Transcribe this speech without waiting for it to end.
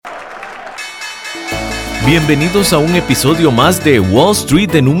Bienvenidos a un episodio más de Wall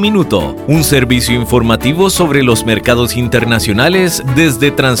Street en un minuto, un servicio informativo sobre los mercados internacionales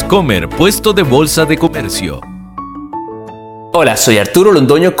desde Transcomer, puesto de bolsa de comercio. Hola, soy Arturo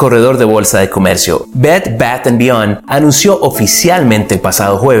Londoño, corredor de Bolsa de Comercio. Bed Bath & Beyond anunció oficialmente el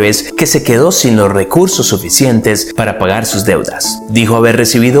pasado jueves que se quedó sin los recursos suficientes para pagar sus deudas. Dijo haber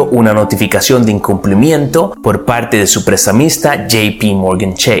recibido una notificación de incumplimiento por parte de su prestamista JP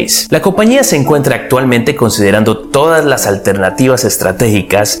Morgan Chase. La compañía se encuentra actualmente considerando todas las alternativas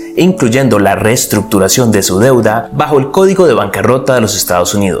estratégicas, incluyendo la reestructuración de su deuda bajo el Código de Bancarrota de los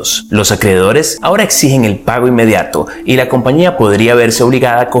Estados Unidos. Los acreedores ahora exigen el pago inmediato y la compañía podría verse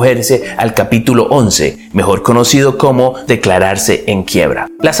obligada a acogerse al capítulo 11, mejor conocido como declararse en quiebra.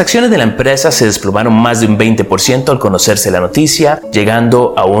 Las acciones de la empresa se desplomaron más de un 20% al conocerse la noticia,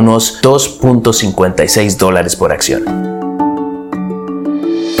 llegando a unos $2.56 por acción.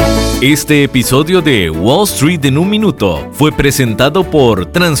 Este episodio de Wall Street en un minuto fue presentado por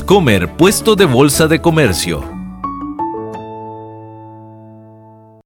Transcomer, puesto de bolsa de comercio.